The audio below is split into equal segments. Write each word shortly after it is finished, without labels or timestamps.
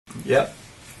Yeah.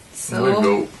 So, There we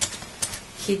go.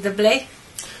 hit the play.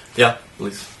 Yeah,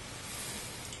 please.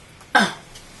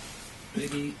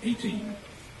 Peggy 18.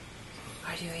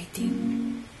 Are you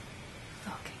 18?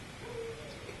 Okay.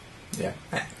 Yeah.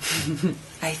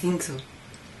 I think so.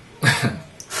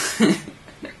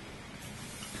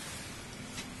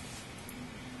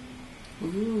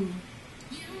 Ooh.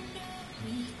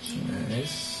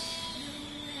 Nice.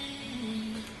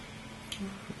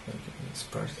 This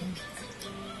person.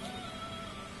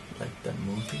 Like the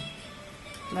movie.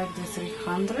 Like the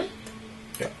 300?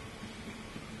 Yeah.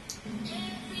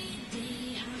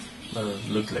 But it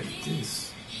look like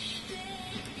this.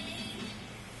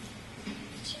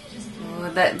 Oh,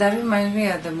 that reminds me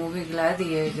of the movie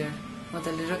Gladiator, where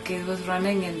the little kid was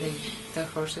running and the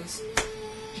horses.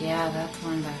 Yeah, that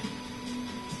one. That.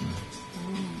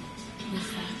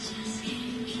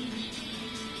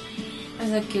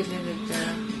 That's a cute little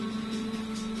girl.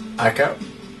 Aka?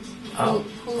 Oh.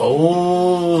 Who?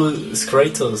 Oh, it's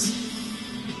Kratos.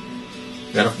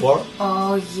 God of War?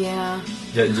 Oh yeah.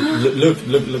 Yeah, look.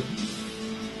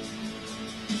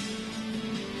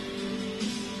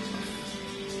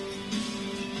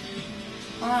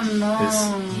 Oh no.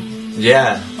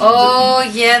 Yeah. Oh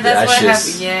yeah, that's what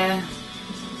ashes. happened. Yeah.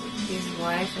 His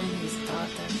wife and his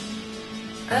daughter.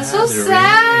 That's Ah, so the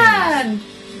sad.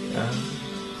 Yeah.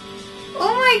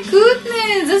 Oh my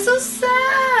goodness, that's so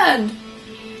sad.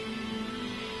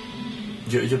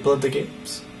 You played the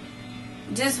games?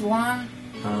 Just one.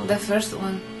 Oh. The first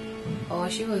one. Oh,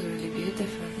 she was really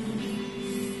beautiful.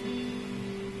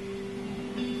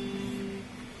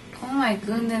 Oh my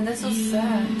goodness, that's so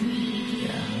sad.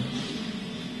 Yeah.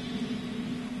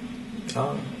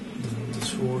 Oh, the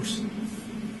swords.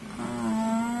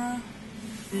 Aww.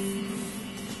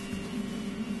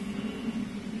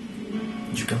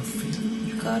 You can feel.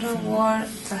 You God of War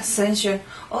Ascension.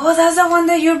 Oh, that's the one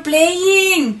that you're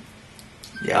playing.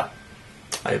 Yeah,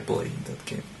 I played that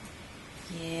game.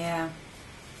 Yeah.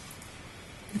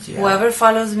 Yeah. Whoever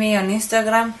follows me on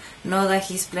Instagram know that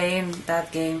he's playing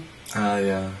that game. Ah,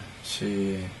 yeah.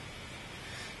 She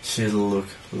look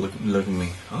at me.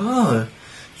 Oh,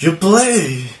 you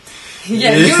play.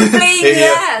 Yeah, you're playing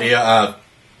that.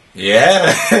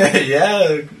 Yeah.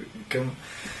 Yeah. Come.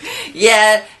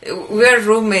 Yeah, we're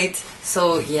roommates,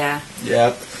 so yeah.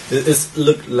 Yeah. It's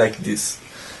look like this.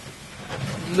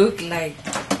 Look like.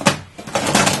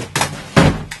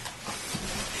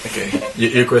 Okay.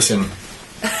 Your question.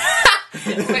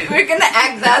 We're gonna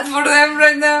act that for them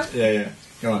right now. Yeah.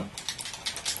 Come on.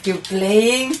 You're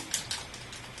playing?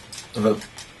 Well,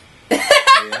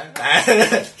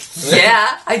 yeah.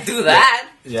 Yeah, I do that.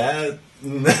 Yeah.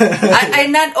 I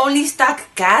not only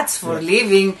stack cats for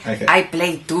living, Okay. I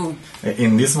play too.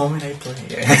 In this moment, I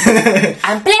play.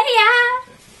 I'm player.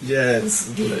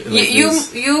 Yes. Like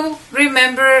You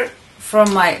remember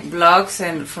from my blogs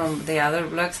and from the other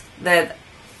blogs that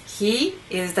he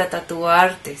is the tattoo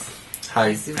artist.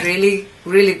 Hi. He's a really,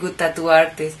 really good tattoo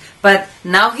artist. But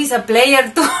now he's a player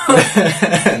too.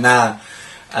 Nah,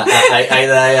 I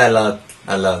die a lot,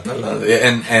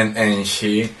 and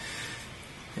she,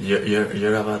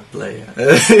 you're a bad player,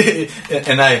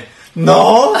 and I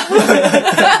no.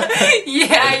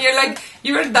 Yeah, you're like,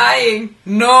 you're dying.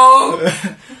 No.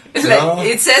 It's like, No.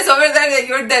 it says over there that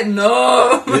you're dead.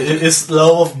 No. It's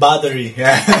low of battery.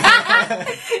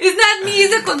 It's not me,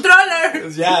 it's the controller.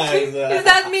 Yeah, It's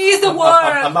not me, it's the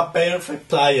world. I'm a perfect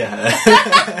player.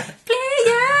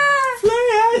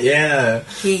 Player. Yeah.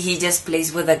 He just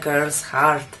plays with a girl's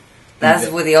heart. That's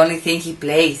with the only thing he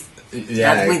plays.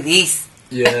 Yeah. Not with this.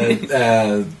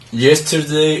 Yeah.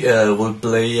 Yesterday we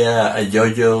play a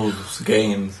JoJo's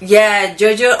game. Yeah,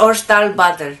 JoJo or Star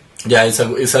Battle. Yeah, it's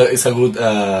a good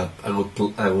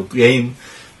game.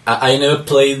 I never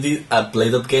played it. I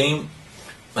played that game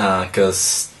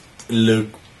because look.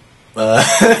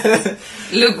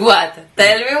 Look what?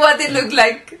 Tell me what it looked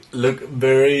like. Look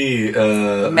very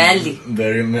Manly.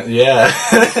 Yeah.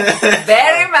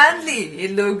 Very manly.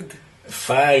 It looked.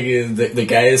 Fuck, the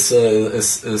guy is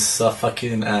a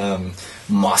fucking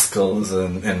muscles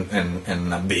and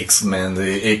a big man.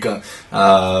 He can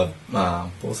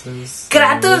poses.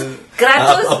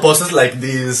 Kratos. Poses like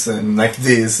this and like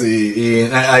this.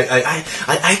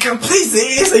 I can play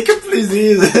this. I can play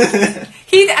this.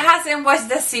 He hasn't watched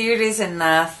the series and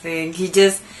nothing. He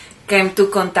just came to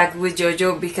contact with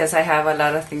JoJo because I have a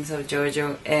lot of things of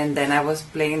JoJo, and then I was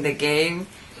playing the game,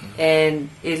 and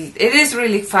it is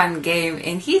really fun game,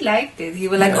 and he liked it. He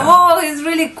was like, "Oh, it's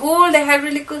really cool. They have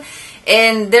really cool,"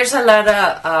 and there's a lot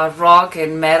of rock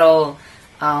and metal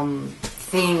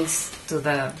things to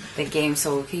the game,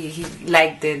 so he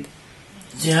liked it.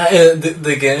 Yeah,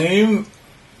 the game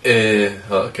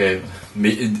Okay,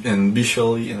 and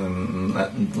visually,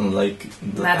 like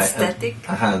Not static?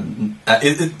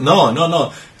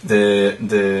 No. The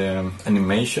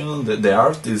animation, the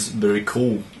art is very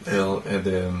cool.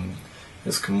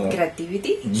 Es como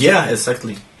Creativity? yeah,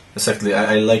 exactly.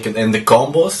 I like it, and the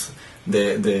combos,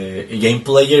 the game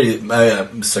player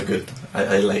is so good.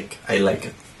 I like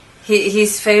it.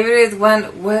 His favorite one,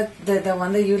 what the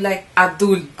one that you like,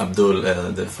 Abdul,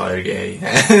 The fire guy,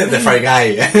 the fire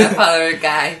guy. the father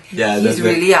guy. Yeah, he's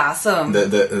really awesome.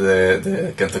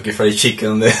 The Kentucky Fried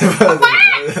Chicken.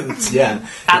 Yeah,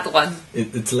 That one.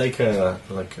 it's like a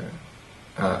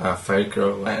fire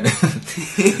crow, like a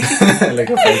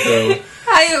fire crow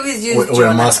I always use with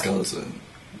Jonathan. muscles.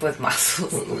 With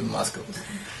muscles. With muscles.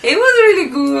 It was really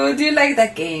good. You like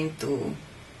that game too.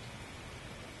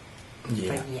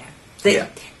 Yeah. But yeah. Yeah.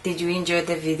 Did you enjoy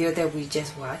the video that we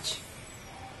just watched?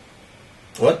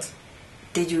 What?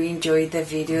 Did you enjoy the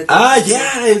video? That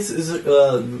Yeah, it's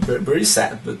very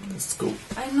sad, but it's cool.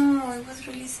 I know, it was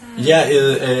really sad. Yeah,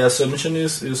 Ascension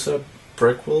is a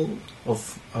prequel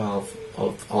of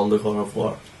all the God of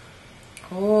War.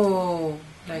 Oh,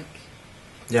 like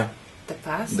Yeah, the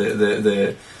past?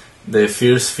 the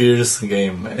fierce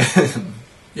game.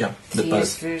 Yeah, the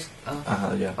past. Fierce.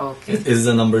 Oh. Yeah. Okay. It's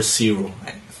the number 0.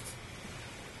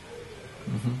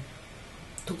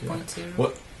 2.0.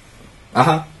 What?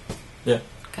 Yeah.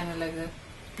 Kind of like that.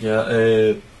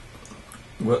 Yeah.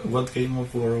 What game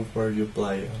of War you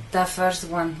play? The first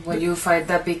one, when you fight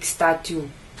the big statue.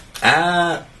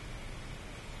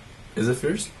 Is it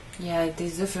first? Yeah, it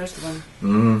is the first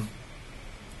one.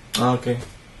 Okay.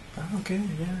 Okay.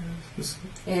 Yeah.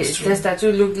 The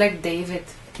statue looked like David.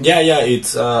 Yeah.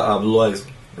 It's blue eyes,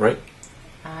 right?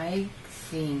 I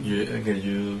think. You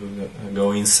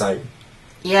go inside.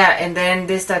 Yeah, and then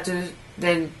the statue,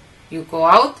 then you go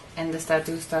out and the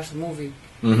statue starts moving.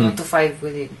 You want to fight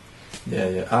with it.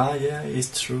 Yeah. Yeah,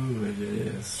 it's true.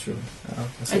 Yeah, it's true.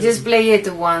 I just played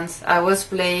it once. I was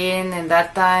playing in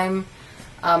that time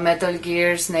Metal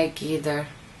Gear Snake Eater.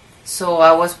 So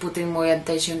I was putting more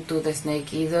attention to the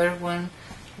Snake Eater one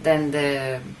than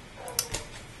the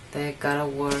God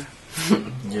of War.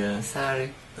 Yeah. Sorry.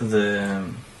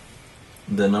 The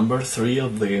number 3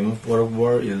 of the game of God of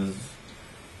War is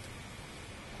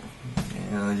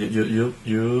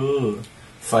you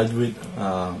fight with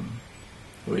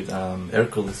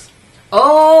Hercules.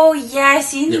 Oh yeah, I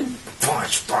seen. Yeah.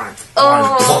 Punch.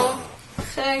 Oh,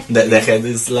 The head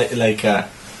is like a.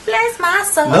 bless my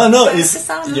soul. No, it's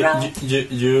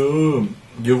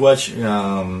you watch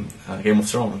Game of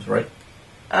Thrones, right?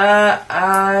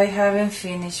 I haven't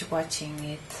finished watching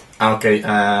it. Okay,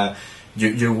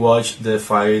 you watch the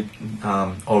fight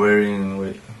over in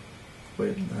with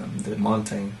the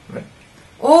mountain, right?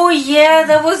 Oh yeah,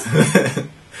 that was.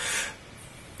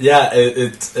 Yeah,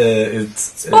 it's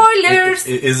Spoilers!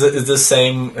 It's the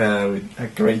same with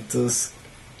Kratos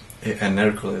and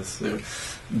Hercules.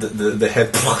 The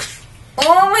head.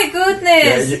 Oh my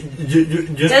goodness! Yeah, you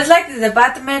Just like the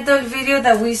Bat Metal video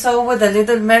that we saw with the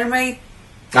Little Mermaid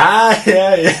yeah.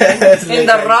 It's in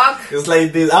the rock. It's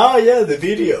like this. Oh yeah, the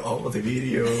video.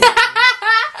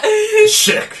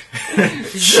 Shake.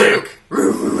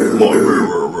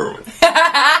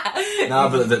 No,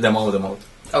 but the mouth.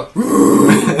 Oh.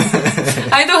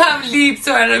 I don't have lips,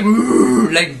 so I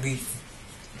don't like this.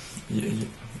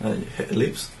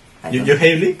 Lips? I You don't.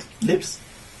 have lips?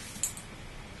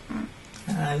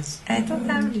 I don't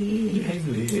have You lips. have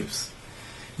lips.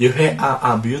 You have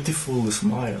a beautiful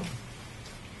smile.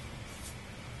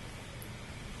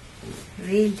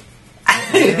 Really?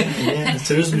 Yeah,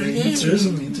 seriously.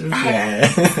 Yeah.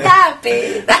 Stop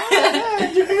it!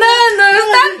 No,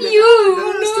 stop you!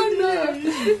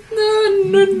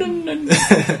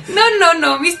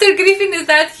 No, Mr. Griffin is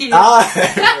not here.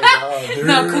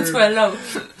 No, Consuelo.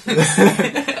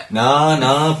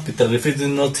 No, Peter Griffith is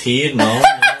not here, no.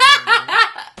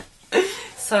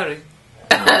 Sorry.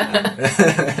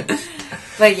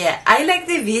 But yeah, I like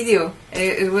the video.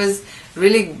 It was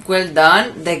really well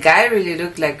done. The guy really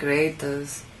looked like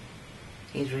Kratos.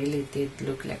 He really did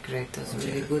look like Kratos.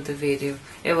 Really good video.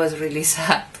 It was really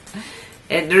sad.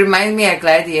 It reminds me of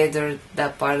Gladiator,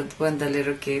 that part when the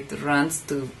little kid runs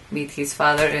to meet his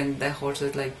father and the horse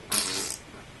is like...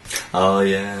 Oh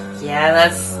yeah. Yeah,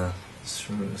 that's... It's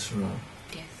true.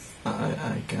 Yes.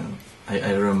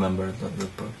 I remember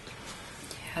that part.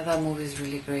 Yeah, that movie is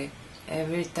really great.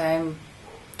 Every time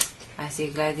I see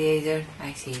Gladiator,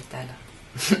 I see Italo.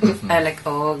 I like,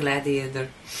 oh, Gladiator.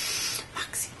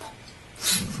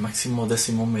 Máximo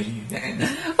décimo meridiano.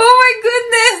 Oh my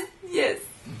goodness! Yes.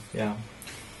 Yeah.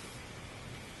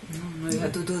 No, you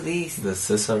have to do this. The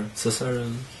Cesar.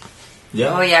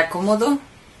 Yeah. Oh, yeah, cómodo.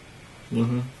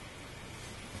 Mm-hmm.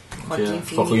 Joaquin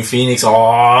Joaquin Phoenix.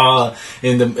 Oh,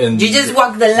 in You just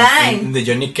walk the line. in the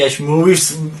Johnny Cash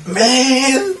movies,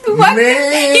 man. What?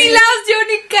 Man. He loves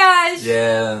Johnny Cash.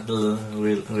 Yeah,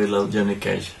 we love Johnny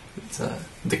Cash. It's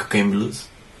the Cocaine Blues.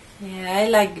 Yeah, I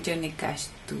like Johnny Cash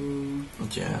too.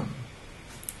 Yeah.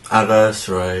 I got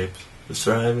striping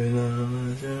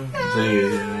on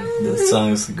the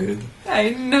song is good. I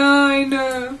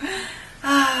know.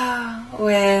 Ah,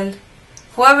 well,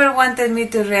 whoever wanted me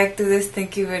to react to this,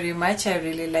 thank you very much. I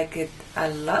really like it a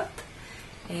lot.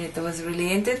 It was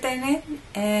really entertaining,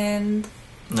 and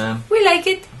Yeah. we like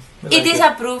it. It is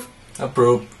approved.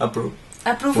 Approve.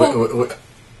 Approval.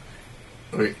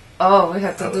 We Oh, we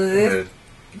have to do this.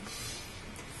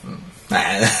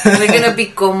 Nah. We're gonna be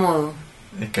cómodo.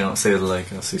 I cannot say it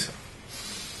like a Caesar.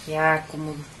 Yeah,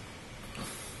 cómodo.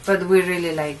 But we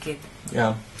really like it.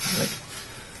 Yeah. Like,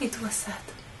 It was sad,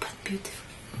 but beautiful.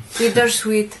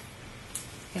 Bittersweet.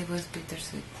 It was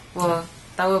bittersweet. Well,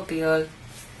 that would be all.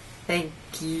 Thank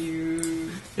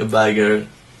you. goodbye, girl.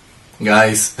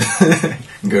 Guys.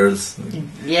 Girls.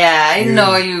 Yeah, I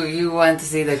know you want to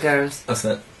see the girls. I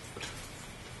said,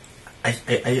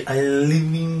 I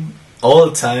living all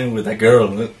the time with a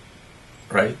girl,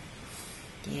 right?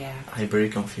 Yeah. I'm very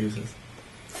confused.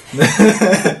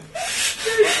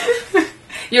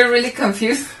 You're really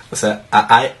confused? O sea,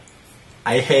 I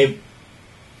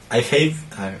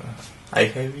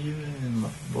have you in my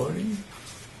body.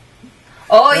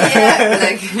 Oh yeah,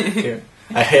 like. Here.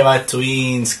 I have a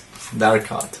twins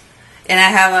Darkcat. And I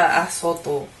have a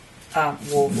Soto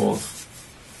wolf. Wolf.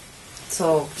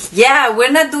 So yeah,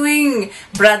 we're not doing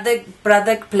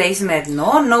product placement.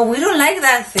 No, we don't like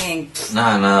that thing.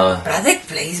 No. Product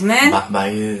placement. Buy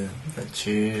it.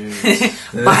 Cheers.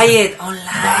 Buy it online.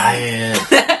 Buy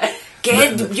it.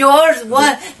 Get yours.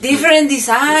 What different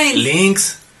designs?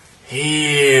 Links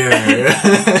here.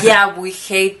 Yeah, we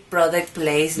hate product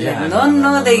placement. Yeah, No,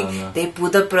 no. They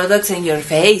put the products in your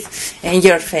face. They're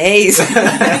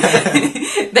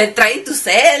trying to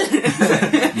sell.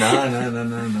 No.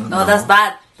 No, that's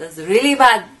bad. That's really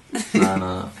bad.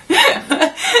 No.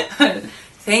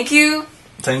 Thank you.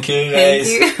 Thank you, guys.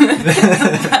 Thank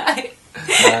you. Bye.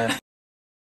 Bye.